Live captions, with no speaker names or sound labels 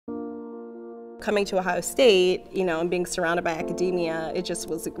Coming to Ohio State, and being surrounded by academia, it just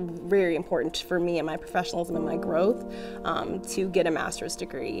was very important for me and my professionalism and my growth to get a master's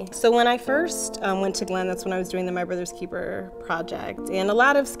degree. So when I first went to Glenn, that's when I was doing the My Brother's Keeper project. And a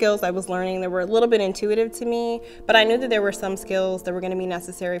lot of skills I was learning that were a little bit intuitive to me, but I knew that there were some skills that were going to be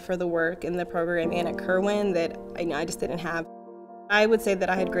necessary for the work in the program and at Kerwin that I just didn't have. I would say that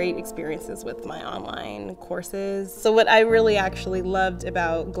I had great experiences with my online courses. So what I really actually loved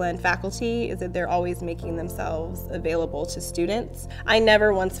about Glenn faculty is that they're always making themselves available to students. I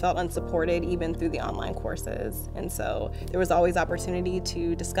never once felt unsupported, even through the online courses. And so there was always opportunity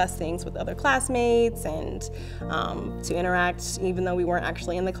to discuss things with other classmates and to interact even though we weren't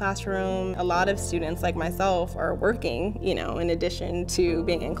actually in the classroom. A lot of students like myself are working, in addition to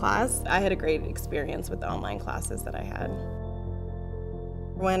being in class. I had a great experience with the online classes that I had.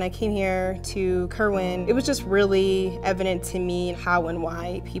 When I came here to Kerwin, it was just really evident to me how and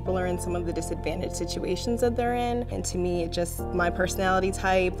why people are in some of the disadvantaged situations that they're in. And to me, my personality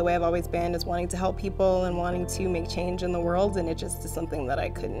type, the way I've always been, is wanting to help people and wanting to make change in the world, and it just is something that I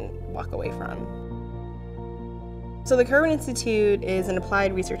couldn't walk away from. So the Kerwin Institute is an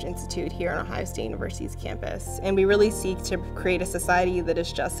applied research institute here on Ohio State University's campus, and we really seek to create a society that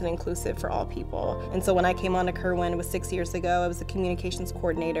is just and inclusive for all people. And so when I came on to Kerwin, it was 6 years ago, I was a communications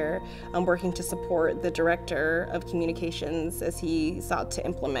coordinator working to support the director of communications as he sought to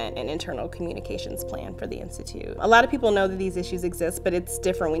implement an internal communications plan for the institute. A lot of people know that these issues exist, but it's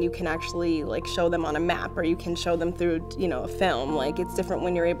different when you can actually show them on a map, or you can show them through a film. It's different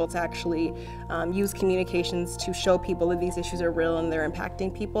when you're able to actually use communications to show people that these issues are real and they're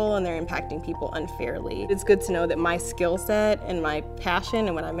impacting people, and they're impacting people unfairly. It's good to know that my skill set and my passion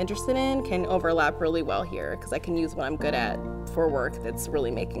and what I'm interested in can overlap really well here, because I can use what I'm good at for work that's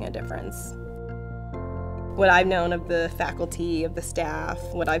really making a difference. What I've known of the faculty, of the staff,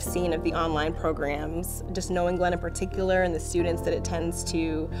 what I've seen of the online programs, just knowing Glenn in particular and the students that it tends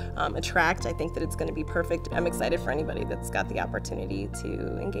to attract, I think that it's going to be perfect. I'm excited for anybody that's got the opportunity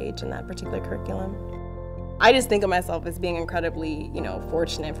to engage in that particular curriculum. I just think of myself as being incredibly,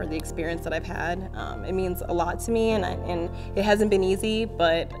 fortunate for the experience that I've had. It means a lot to me, and it hasn't been easy,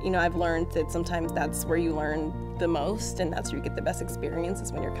 but I've learned that sometimes that's where you learn the most, and that's where you get the best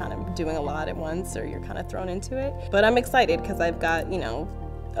experiences, when you're kind of doing a lot at once, or you're kind of thrown into it. But I'm excited because I've got,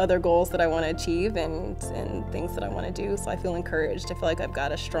 other goals that I want to achieve and things that I want to do, so I feel encouraged. I feel like I've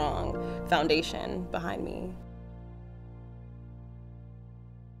got a strong foundation behind me.